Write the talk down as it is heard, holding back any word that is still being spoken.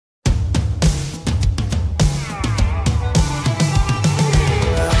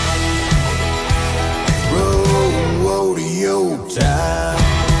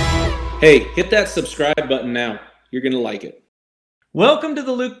Hey, hit that subscribe button now. You're going to like it. Welcome to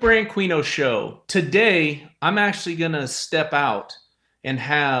the Luke Branquinho Show. Today, I'm actually going to step out and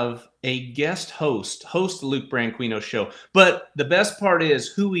have a guest host the Luke Branquinho Show. But the best part is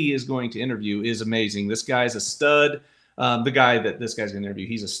who he is going to interview is amazing. This guy's a stud. The guy that this guy's going to interview,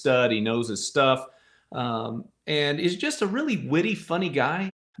 he's a stud. He knows his stuff and is just a really witty, funny guy.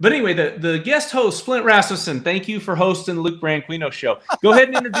 But anyway, the guest host, Flint Rasmussen, thank you for hosting the Luke Branquinho Show. Go ahead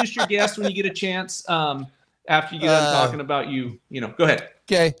and introduce your guest when you get a chance. After you get done talking about you, go ahead.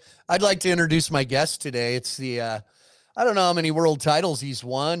 Okay. I'd like to introduce my guest today. It's the, I don't know how many world titles he's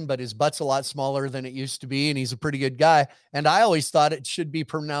won, but his butt's a lot smaller than it used to be. And he's a pretty good guy. And I always thought it should be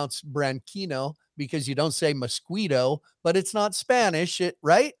pronounced Branquinho because you don't say mosquito, but it's not Spanish,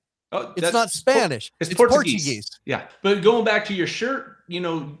 right? Oh, it's not Spanish. It's Portuguese. Yeah. But going back to your shirt,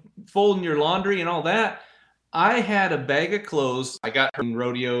 folding your laundry and all that, I had a bag of clothes. I got her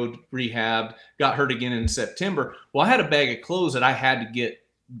rodeoed, rehabbed, got hurt again in September. Well, I had a bag of clothes that I had to get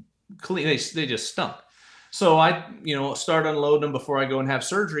clean. They just stunk. So I, start unloading them before I go and have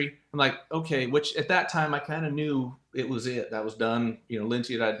surgery. I'm like, okay, which at that time I kind of knew it was it. That was done.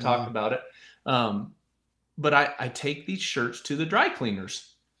 Lindsay and I had talked about it. But I take these shirts to the dry cleaners.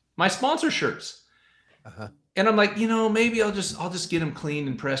 My sponsor shirts. And I'm like, maybe I'll just get them cleaned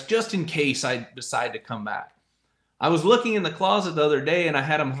and pressed just in case I decide to come back. I was looking in the closet the other day and I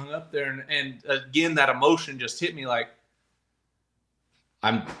had them hung up there. And again, that emotion just hit me like,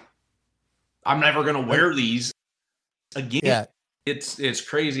 I'm never going to wear these again. Yeah. It's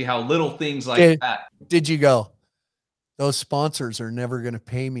crazy how little things like that. Did you go, those sponsors are never going to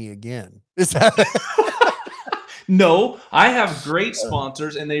pay me again? Is that No, I have great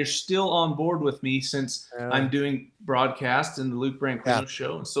sponsors, and they're still on board with me since I'm doing broadcasts in the Luke Branquinho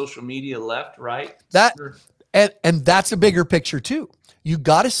Show and social media left, right. And that's a bigger picture too. You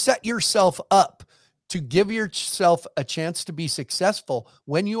got to set yourself up to give yourself a chance to be successful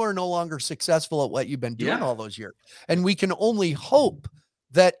when you are no longer successful at what you've been doing all those years. And we can only hope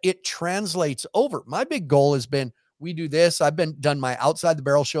that it translates over. My big goal has been, we do this. I've done my Outside the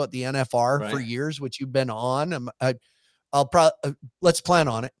Barrel show at the NFR for years, which you've been on. I'll probably, let's plan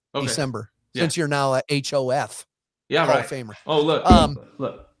on it December, since you're now a HOF. Yeah. Hall of Famer. Oh,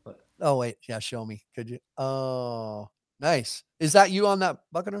 look. Oh, wait. Yeah. Show me. Could you? Oh, nice. Is that you on that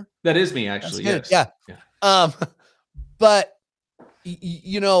Buccaneer? That is me, actually. Yes. Yeah. But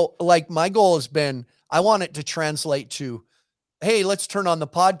like my goal has been, I want it to translate to, hey, let's turn on the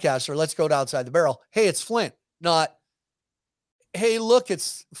podcast or let's go to Outside the Barrel. Hey, it's Flint. Not, hey, look,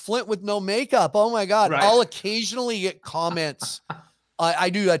 it's Flint with no makeup. Oh my God. Right. I'll occasionally get comments. I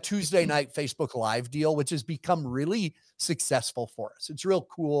do a Tuesday night Facebook Live deal, which has become really successful for us. It's real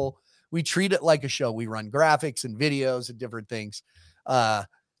cool. We treat it like a show. We run graphics and videos and different things. But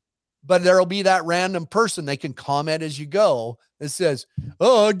there'll be that random person. They can comment as you go. That says,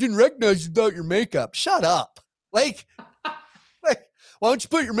 oh, I didn't recognize you without your makeup. Shut up. Like, why don't you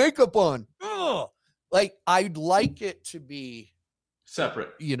put your makeup on? Oh. Like, I'd like it to be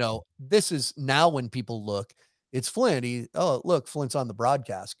separate. This is now when people look, it's Flint. Look, Flint's on the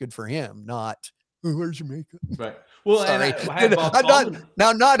broadcast. Good for him. Not, where's your makeup? Right. Well, sorry.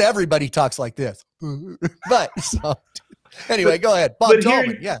 Not everybody talks like this. But anyway, go ahead. Bob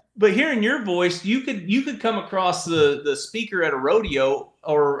Tallman. But hearing your voice, you could come across the speaker at a rodeo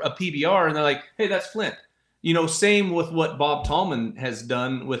or a PBR, and they're like, hey, that's Flint. Same with what Bob Tallman has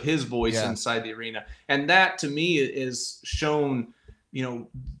done with his voice inside the arena. And that to me is shown,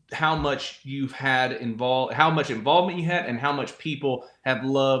 how much you've had how much involvement you had and how much people have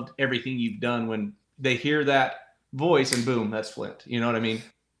loved everything you've done when they hear that voice and boom, that's Flint. You know what I mean?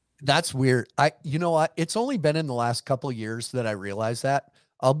 That's weird. It's only been in the last couple of years that I realized that.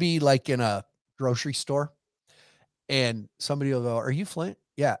 I'll be like in a grocery store and somebody will go, are you Flint?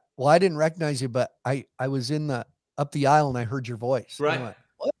 Yeah. Well, I didn't recognize you, but I was up the aisle and I heard your voice. Right. Went,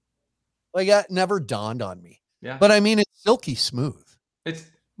 what? Like that never dawned on me. Yeah. But I mean, it's silky smooth. It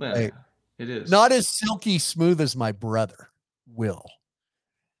is. Not as silky smooth as my brother, Will.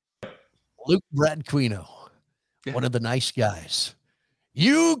 Luke Branquinho, one of the nice guys.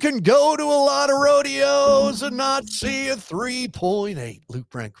 You can go to a lot of rodeos and not see a 3.8. Luke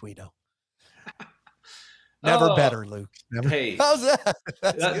Branquinho. Never better, Luke. Never. Hey, how's that?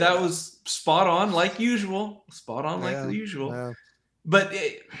 That was spot on, like usual. Spot on, like the usual. Yeah. But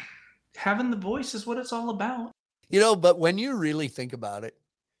having the voice is what it's all about. But when you really think about it,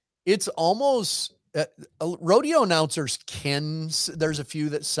 it's almost rodeo announcers there's a few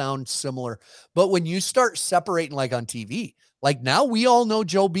that sound similar, but when you start separating, like on TV, like now we all know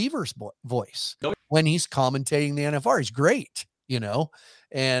Joe Beaver's voice when he's commentating the NFR. He's great,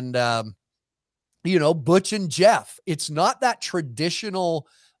 and Butch and Jeff. It's not that traditional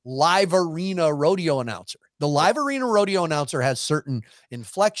live arena rodeo announcer. The live arena rodeo announcer has certain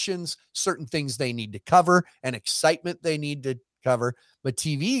inflections, certain things they need to cover, and excitement they need to cover. But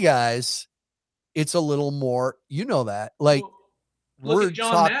TV guys, it's a little more, that. Like, Well, look we're at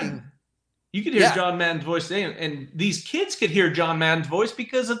John talking. Madden. You could hear Yeah. John Madden's voice today, and these kids could hear John Madden's voice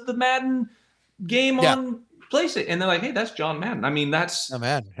because of the Madden game on PlayStation. And they're like, hey, that's John Madden. I mean, that's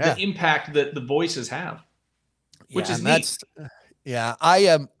the impact that the voices have, which is neat.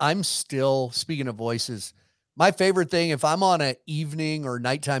 I'm still, speaking of voices, my favorite thing, if I'm on an evening or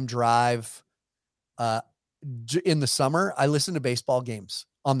nighttime drive in the summer, I listen to baseball games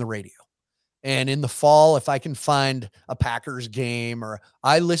on the radio. And in the fall, if I can find a Packers game, or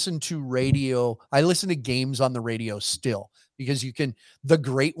I listen to games on the radio still, because the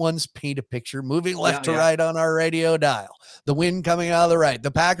great ones paint a picture moving left to right on our radio dial, the wind coming out of the right, the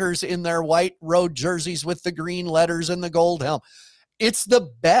Packers in their white road jerseys with the green letters and the gold helm. It's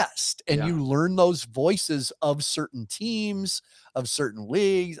the best. And you learn those voices of certain teams, of certain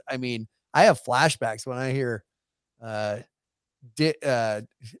leagues. I mean, I have flashbacks when I hear,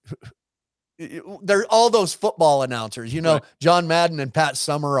 they're all those football announcers, right. John Madden and Pat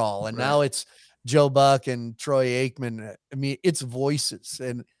Summerall, and now it's Joe Buck and Troy Aikman. I mean, it's voices,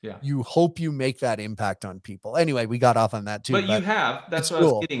 and you hope you make that impact on people. Anyway, we got off on that too. But you have, that's what I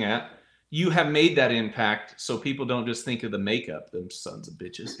was getting at. You have made that impact so people don't just think of the makeup, them sons of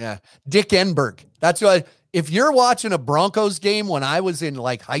bitches. Yeah. Dick Enberg. That's why, if you're watching a Broncos game when I was in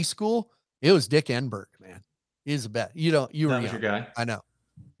like high school, it was Dick Enberg, man. He's the best. You were your guy. I know.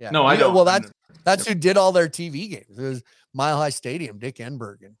 Yeah. No, I don't. Well, that's who did all their TV games. It was Mile High Stadium, Dick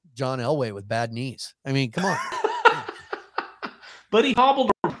Enberg, and John Elway with bad knees. I mean, come on. But he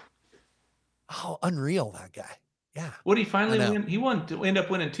hobbled. Oh, unreal, that guy. Yeah. What did he finally win? He end up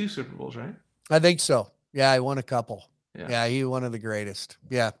winning 2 Super Bowls, right? I think so. Yeah, he won a couple. Yeah, he one of the greatest.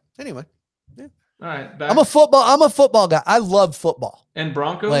 Yeah. Anyway. Yeah. All right. I'm a football guy. I love football. And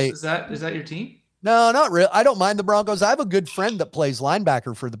Broncos, is that your team? No, not really. I don't mind the Broncos. I have a good friend that plays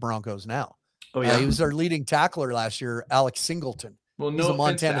linebacker for the Broncos now. Oh, yeah. He was our leading tackler last year, Alex Singleton. Well, no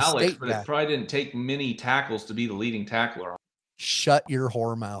offense to Alex, but it probably didn't take many tackles to be the leading tackler. Shut your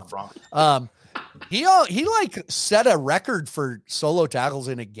whore mouth. He like set a record for solo tackles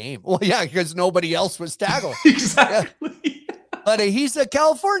in a game. Well, yeah, because nobody else was tackling. Exactly. Yeah. But he's a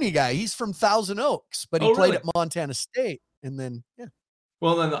California guy. He's from Thousand Oaks, but he played at Montana State, and then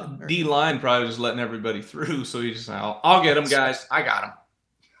Well, then the D line probably just letting everybody through, so he just I'll get them, guys. I got them.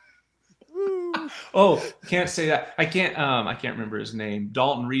 Oh, can't say that. I can't remember his name.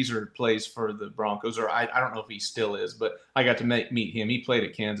 Dalton Reeser plays for the Broncos, or I don't know if he still is, but I got to meet him. He played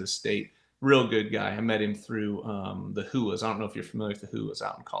at Kansas State. Real good guy. I met him through the Huas. I don't know if you're familiar with the Huas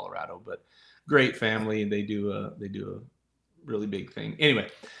out in Colorado, but great family. They do a really big thing. Anyway,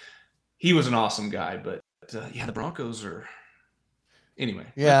 he was an awesome guy, but the Broncos are. Anyway.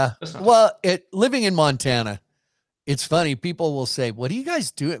 Yeah. Well, living in Montana, it's funny. People will say, what do you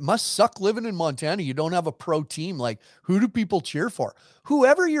guys do? It must suck living in Montana. You don't have a pro team. Like, who do people cheer for?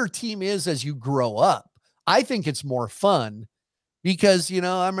 Whoever your team is as you grow up. I think it's more fun because,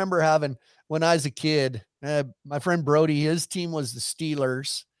 I remember when I was a kid, my friend Brody, his team was the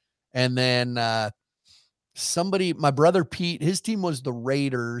Steelers. And then my brother Pete, his team was the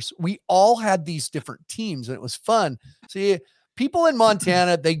Raiders. We all had these different teams, and it was fun. See, people in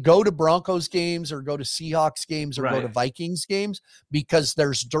Montana, they go to Broncos games or go to Seahawks games or go to Vikings games because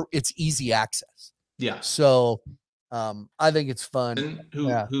it's easy access. Yeah. So I think it's fun.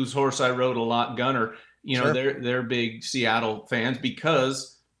 Whose horse I rode a lot, Gunner. They're big Seattle fans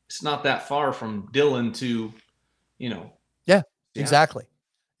because it's not that far from Dillon to, Yeah, exactly.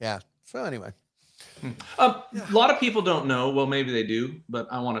 Yeah. So anyway. A lot of people don't know. Well, maybe they do, but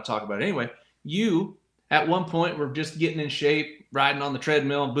I want to talk about it anyway. You, at one point, were just getting in shape, riding on the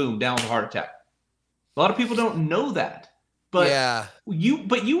treadmill, and boom, down with a heart attack. A lot of people don't know that. But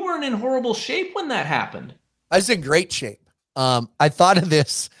you weren't in horrible shape when that happened. I was in great shape. I thought of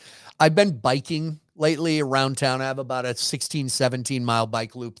this. I've been biking lately around town. I have about a 16, 17 mile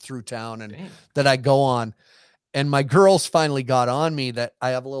bike loop through town and that I go on. And my girls finally got on me that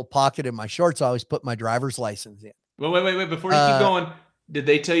I have a little pocket in my shorts. I always put my driver's license in. Well, wait. Before you keep going, did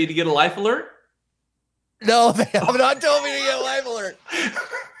they tell you to get a life alert? No, they have not told me to get a life alert.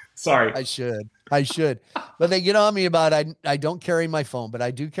 Sorry. I should. But they get on me about I don't carry my phone, but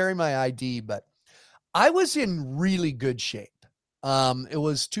I do carry my ID. But I was in really good shape. It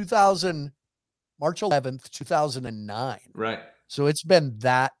was March 11th, 2009. Right. So it's been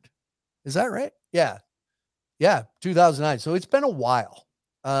that. Is that right? Yeah. Yeah. 2009. So it's been a while.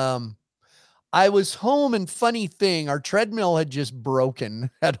 I was home, and funny thing, our treadmill had just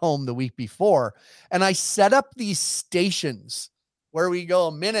broken at home the week before. And I set up these stations where we go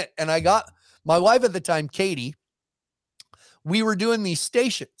a minute. And I got my wife at the time, Katie, we were doing these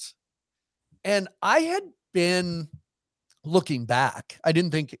stations. And I had been looking back, I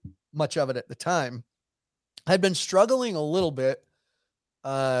didn't think much of it at the time. I'd been struggling a little bit,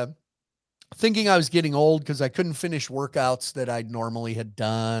 thinking I was getting old because I couldn't finish workouts that I'd normally had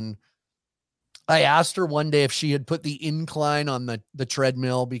done. I asked her one day if she had put the incline on the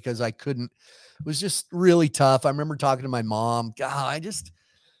treadmill because I couldn't. It was just really tough. I remember talking to my mom. God, I just,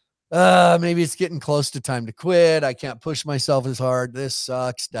 maybe it's getting close to time to quit. I can't push myself as hard. This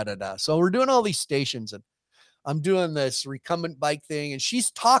sucks. Da da da. So we're doing all these stations, and I'm doing this recumbent bike thing, and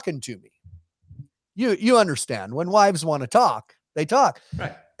she's talking to me. You understand when wives want to talk, they talk.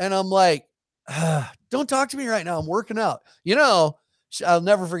 Right. And I'm like, don't talk to me right now. I'm working out. You know, I'll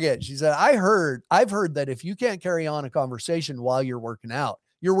never forget. She said, I've heard that if you can't carry on a conversation while you're working out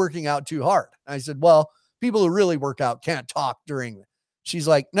too hard. I said, well, people who really work out can't talk during. She's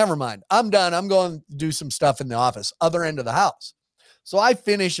like, never mind. I'm done. I'm going to do some stuff in the office, other end of the house. So I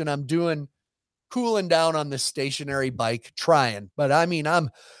finish, and I'm cooling down on this stationary bike, trying, but I mean, I'm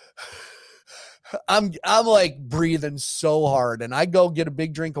like breathing so hard, and I go get a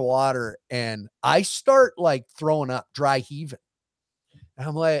big drink of water, and I start like throwing up, dry heaving. And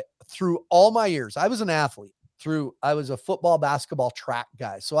I'm like, through all my years, I was an athlete. I was a football, basketball, track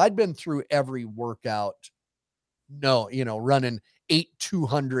guy. So I'd been through every workout. Running 8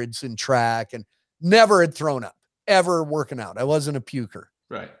 200s in track, and never had thrown up ever working out. I wasn't a puker.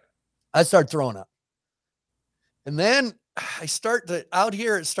 Right. I start throwing up. And then out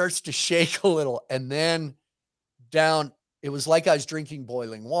here, it starts to shake a little. And then down, it was like I was drinking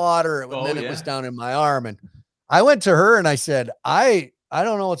boiling water. It was down in my arm. And I went to her and I said, I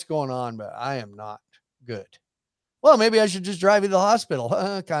don't know what's going on, but I am not good. Well, maybe I should just drive you to the hospital.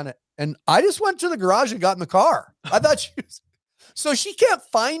 Kind of. And I just went to the garage and got in the car. I thought so she can't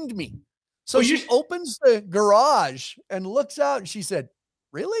find me. So she opens the garage and looks out, and she said,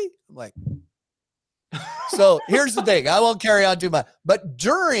 really? I'm like, so here's the thing. I won't carry on too much. But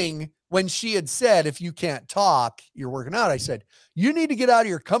when she had said, if you can't talk, you're working out, I said, you need to get out of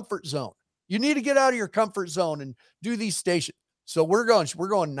your comfort zone. You need to get out of your comfort zone and do these stations. So we're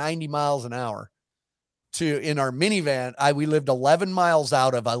going 90 miles an hour in our minivan. We lived 11 miles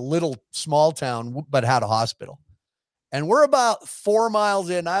out of a little small town, but had a hospital. And we're about 4 miles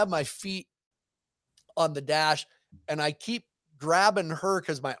in. I have my feet on the dash, and I keep grabbing her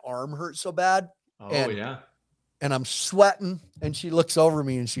because my arm hurts so bad. Oh, yeah. And I'm sweating, and she looks over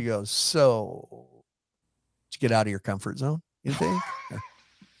me and she goes, so did you get out of your comfort zone, you think?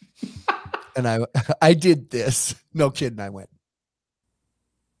 And I did this. No kidding. I went.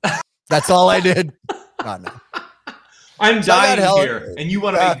 That's all I did. God, no. I'm dying here, and you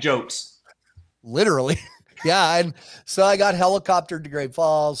want to make jokes. Literally. Yeah. And so I got helicoptered to Great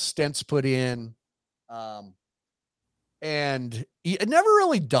Falls, stents put in. And it never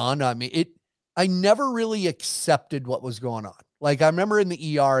really dawned on me. I never really accepted what was going on. Like, I remember in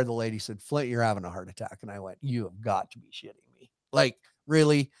the ER, the lady said, Flint, you're having a heart attack. And I went, you have got to be shitting me. Like,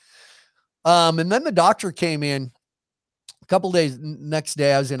 really? And then the doctor came in a couple days. Next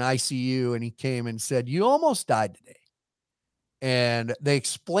day, I was in ICU, and he came and said, you almost died today. And they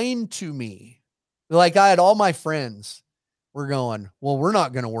explained to me, like, I had all my friends were going, well, we're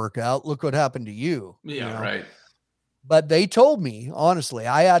not going to work out. Look what happened to you. Yeah, right. But they told me, honestly,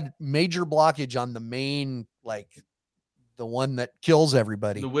 I had major blockage on the main, like the one that kills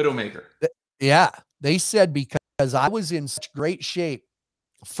everybody. The Widowmaker. Yeah. They said because I was in such great shape.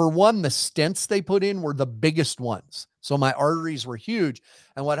 For one, the stents they put in were the biggest ones. So my arteries were huge.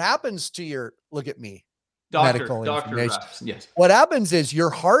 And what happens to look at me, medical information. Yes. What happens is your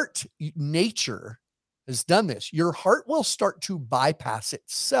heart, nature has done this. Your heart will start to bypass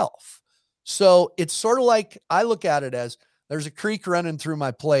itself. So it's sort of like, I look at it as there's a creek running through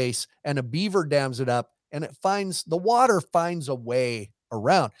my place, and a beaver dams it up, and the water finds a way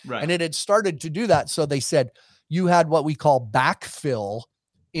around. Right. And it had started to do that. So they said you had what we call backfill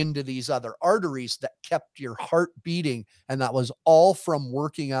into these other arteries that kept your heart beating. And that was all from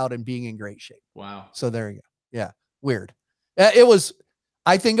working out and being in great shape. Wow. So there you go. Yeah. Weird.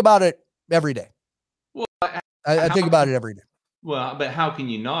 I think about it every day. Well, I think about it every day. Well, but how can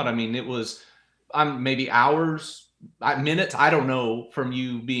you not? I mean, it was maybe hours, minutes, I don't know, from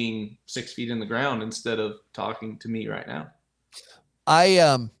you being 6 feet in the ground instead of talking to me right now.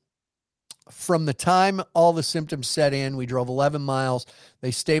 From the time all the symptoms set in, we drove 11 miles.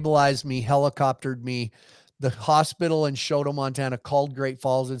 They stabilized me, helicoptered me. the hospital in Choteau, Montana called Great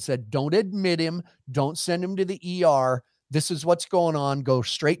Falls and said, don't admit him. Don't send him to the ER. This is what's going on. Go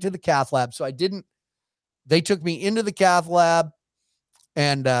straight to the cath lab. So they took me into the cath lab,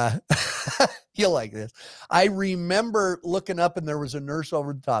 and you'll like this. I remember looking up, and there was a nurse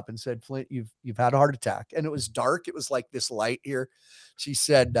over the top and said, Flint, you've had a heart attack. And it was dark. It was like this light here. She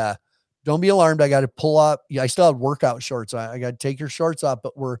said, don't be alarmed. I got to pull up. Yeah, I still had workout shorts. I got to take your shorts off,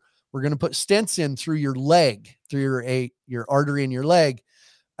 but we're going to put stents in through your leg, through your artery in your leg.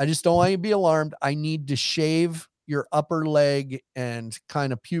 I just don't want you to be alarmed. I need to shave your upper leg and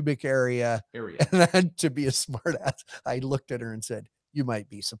kind of pubic area. And then, to be a smart ass, I looked at her and said, you might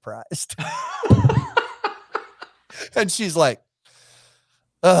be surprised. And she's like,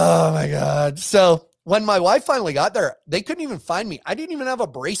 oh my God. So when my wife finally got there, they couldn't even find me. I didn't even have a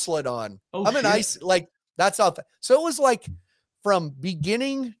bracelet on. I'm an ice, like that's how. So it was like from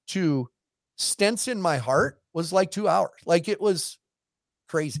beginning to stents in my heart was like 2 hours. Like it was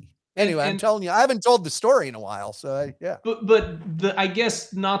crazy. Anyway, I'm telling you, I haven't told the story in a while. So yeah. But I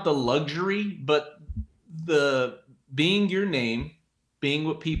guess not the luxury, but the being your name, being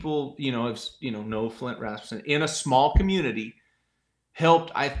what people, know Flint Rasmussen in a small community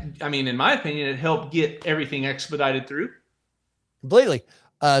helped. I mean, in my opinion, it helped get everything expedited through. Completely.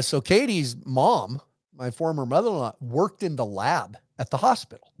 So Katie's mom, my former mother-in-law, worked in the lab at the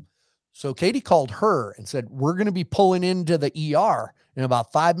hospital. So Katie called her and said, we're going to be pulling into the ER in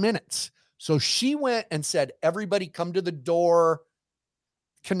about 5 minutes. So she went and said, everybody come to the door.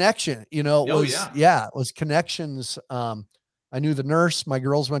 Connection, it was connections. I knew the nurse. My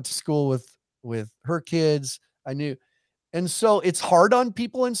girls went to school with her kids. I knew. And so it's hard on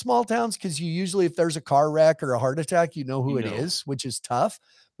people in small towns because you usually, if there's a car wreck or a heart attack, you know who it is, which is tough.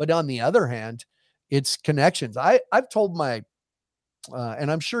 But on the other hand, it's connections. I've told my,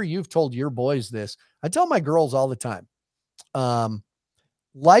 and I'm sure you've told your boys this. I tell my girls all the time,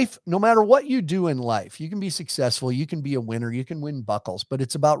 life, no matter what you do in life, you can be successful, you can be a winner, you can win buckles, but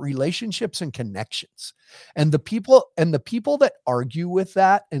it's about relationships and connections. And the people that argue with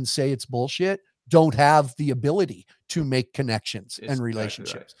that and say it's bullshit don't have the ability to make connections and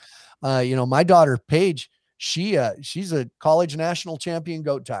relationships. Exactly right. My daughter Paige, she's a college national champion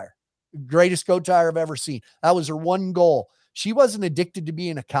goat tire, greatest goat tire I've ever seen. That was her one goal. She wasn't addicted to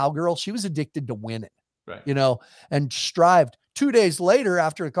being a cowgirl. She was addicted to winning, right. And strived. 2 days later,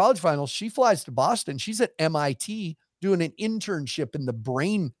 after the college finals, she flies to Boston. She's at MIT doing an internship in the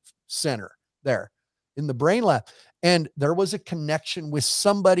brain center there, in the brain lab. And there was a connection with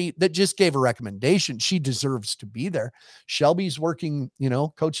somebody that just gave a recommendation. She deserves to be there. Shelby's working,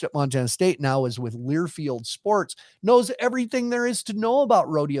 coached at Montana State, now is with Learfield Sports, knows everything there is to know about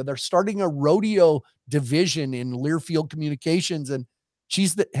rodeo. They're starting a rodeo division in Learfield Communications, and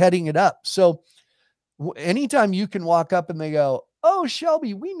she's heading it up. So anytime you can walk up and they go, oh,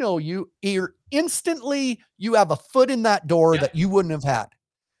 Shelby, we know you, instantly you have a foot in that door that you wouldn't have had.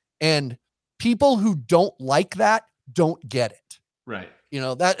 And people who don't like that don't get it. Right.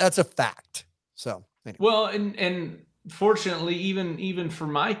 That's a fact. So anyway. Well, and fortunately, even for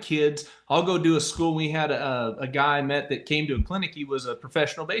my kids, I'll go do a school. We had a guy I met that came to a clinic. He was a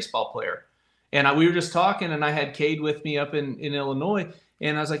professional baseball player. And we were just talking, and I had Cade with me up in Illinois.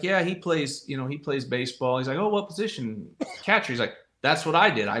 And I was like, yeah, he plays baseball. He's like, oh, what position? Catcher. He's like, that's what I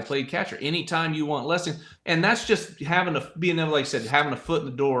did. I played catcher. Anytime you want lessons. And that's just being able, like I said, having a foot in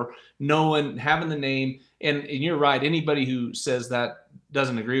the door, knowing, having the name. And you're right. Anybody who says that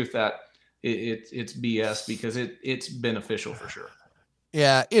doesn't agree with that, it's BS, because it's beneficial for sure.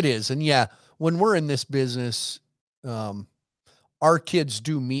 Yeah, it is. And yeah, when we're in this business, our kids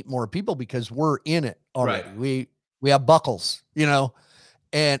do meet more people because we're in it already. Right. We have buckles,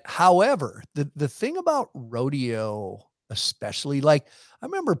 And however, the thing about rodeo, especially, like I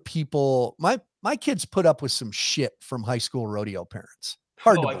remember people, my kids put up with some shit from high school rodeo parents.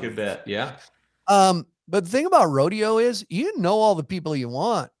 Hard to believe. I could bet. Yeah. But the thing about rodeo is you know all the people you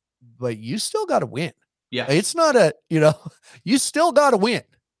want, but you still got to win. Yeah. It's not you still got to win.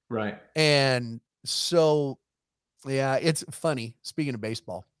 Right. And so, yeah, it's funny. Speaking of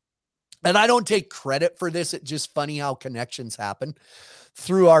baseball, and I don't take credit for this. It's just funny how connections happen.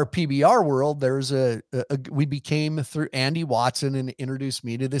 Through our PBR world, there's we became through Andy Watson and introduced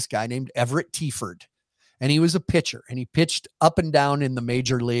me to this guy named Everett Teaford. And he was a pitcher, and he pitched up and down in the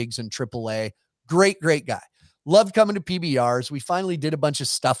major leagues and AAA. Great guy. Loved coming to PBRs. We finally did a bunch of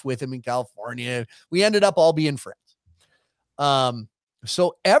stuff with him in California. We ended up all being friends.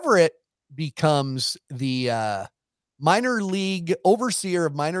 So Everett becomes the minor league overseer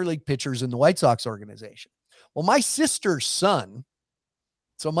of minor league pitchers in the White Sox organization. Well, my sister's son,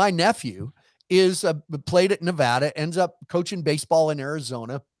 so my nephew, played at Nevada, ends up coaching baseball in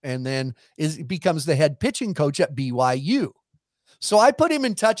Arizona, and then becomes the head pitching coach at BYU. So I put him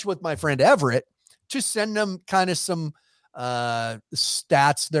in touch with my friend Everett to send him kind of some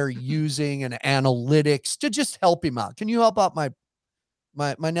stats they're using and analytics to just help him out. Can you help out my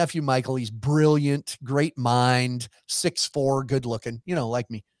nephew Michael? He's brilliant, great mind, 6'4", good looking, like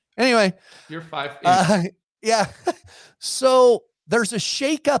me. Anyway, you're 5'8". Yeah. So there's a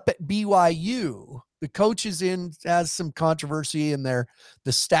shakeup at BYU. The coach has some controversy in there.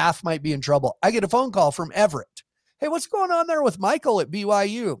 The staff might be in trouble. I get a phone call from Everett. Hey, what's going on there with Michael at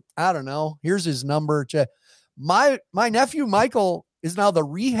BYU? I don't know. Here's his number. My nephew Michael is now the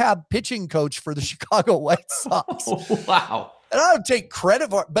rehab pitching coach for the Chicago White Sox. Oh, wow. And I don't take credit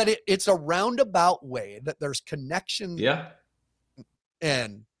for it, but it's a roundabout way that there's connection. Yeah.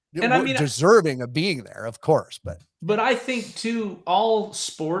 And I mean, deserving of being there, of course. But I think too, all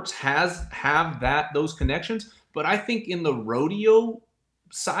sports have those connections. But I think in the rodeo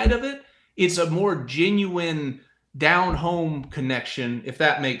side of it, it's a more genuine down home connection, if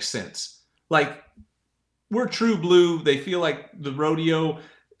that makes sense. Like, we're true blue. They feel like the rodeo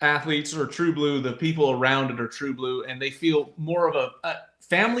athletes are true blue. The people around it are true blue, and they feel more of a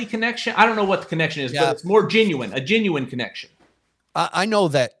family connection. I don't know what the connection is, but it's more genuine, a genuine connection. I know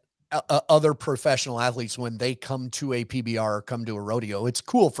that other professional athletes, when they come to a PBR or come to a rodeo, it's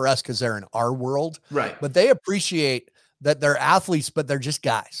cool for us because they're in our world. Right. But they appreciate that they're athletes, but they're just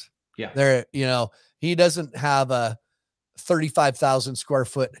guys. Yeah. They're, he doesn't have a 35,000 square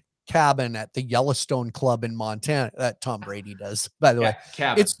foot cabin at the Yellowstone Club in Montana that Tom Brady does, by the way.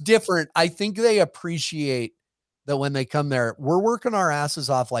 Cabin. It's different. I think they appreciate that when they come there, we're working our asses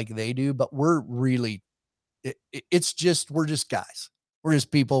off like they do, but we're really, we're just guys. We're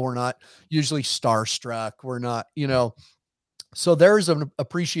just people. We're not usually starstruck. We're not, so there's an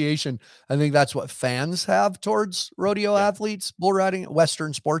appreciation. I think that's what fans have towards rodeo athletes, bull riding,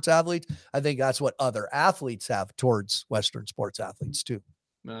 Western sports athletes. I think that's what other athletes have towards Western sports athletes too.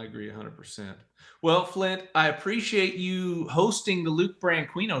 I agree 100%. Well, Flint, I appreciate you hosting the Luke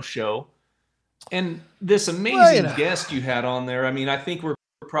Branquinho show and this amazing guest you had on there. I mean, I think we're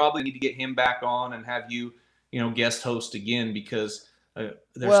probably need to get him back on and have you, guest host again because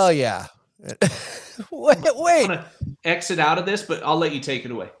yeah. Wait. I want to exit out of this, but I'll let you take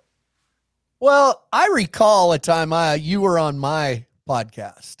it away. Well, I recall a time you were on my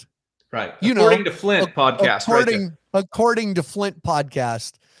podcast. Right. According to Flint podcast. According to Flint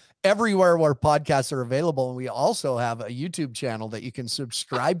podcast, everywhere where podcasts are available. And we also have a YouTube channel that you can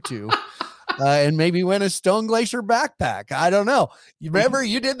subscribe to and maybe win a Stone Glacier backpack. I don't know. You remember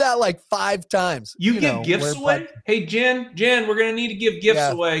you did that like 5 times. You give gifts away? Hey, Jen, we're going to need to give gifts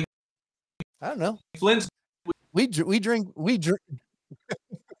away. I don't know. Flint's. We drink.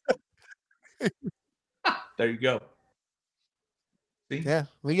 There you go. See? Yeah,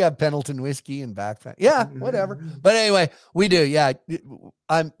 we got Pendleton whiskey and backpack. Yeah, whatever. But anyway, we do. Yeah,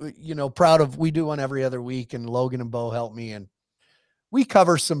 I'm proud of. We do one every other week, and Logan and Bo help me, and we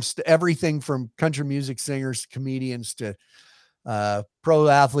cover everything from country music singers, comedians to pro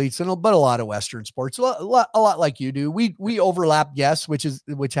athletes, but a lot of Western sports. A lot like you do. We overlap guests, which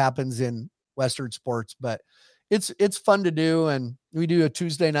happens in Western sports, but it's fun to do, and we do a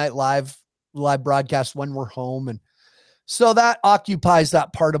Tuesday night live broadcast when we're home, and so that occupies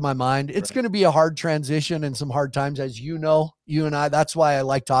that part of my mind. It's going to be a hard transition and some hard times, as you and I. That's why I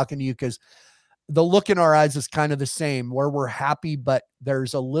like talking to you, because the look in our eyes is kind of the same, where we're happy, but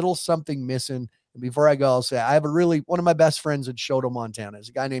there's a little something missing. And before I go, I'll say I have one of my best friends in Choteau, Montana, is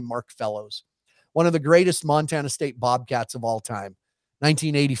a guy named Mark Fellows, one of the greatest Montana State Bobcats of all time.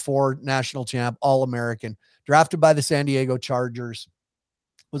 1984 national champ, All-American, drafted by the San Diego Chargers,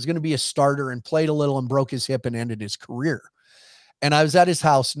 was going to be a starter and played a little and broke his hip and ended his career. And I was at his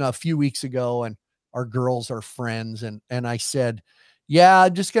house a few weeks ago, and our girls are friends. And I said, yeah,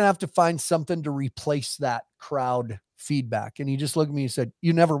 I'm just going to have to find something to replace that crowd feedback. And he just looked at me and said,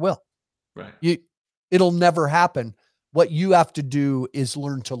 you never will. Right. It'll never happen. What you have to do is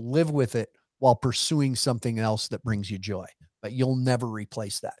learn to live with it while pursuing something else that brings you joy. But you'll never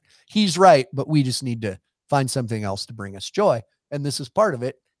replace that. He's right, but we just need to find something else to bring us joy. And this is part of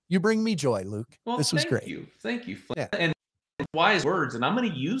it. You bring me joy, Luke. Well, this was great. Thank you. Yeah. And wise words. And I'm going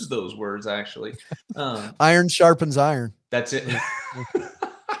to use those words, actually. Iron sharpens iron. That's it.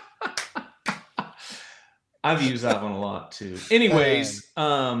 I've used that one a lot too. Anyways,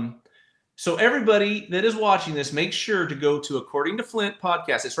 so everybody that is watching this, make sure to go to According to Flint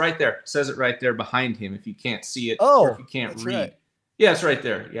podcast. It's right there. It says it right there behind him if you can't see it or if you can't read. Right. Yeah, it's right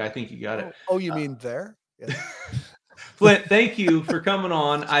there. Yeah, I think you got it. Oh, you mean there? Yeah. Flint, thank you for coming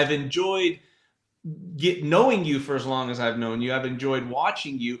on. I've enjoyed knowing you for as long as I've known you. I've enjoyed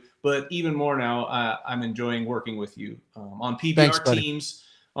watching you, but even more now, I'm enjoying working with you on PBR Thanks, buddy. teams,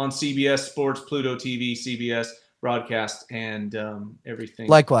 on CBS Sports, Pluto TV, CBS broadcast, and everything.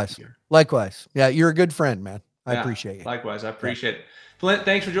 Likewise. Yeah, you're a good friend, man. I appreciate you. Likewise, I appreciate it. Flint,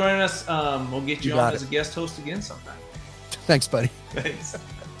 thanks for joining us. We'll get you on as a guest host again sometime. Thanks, buddy. Thanks.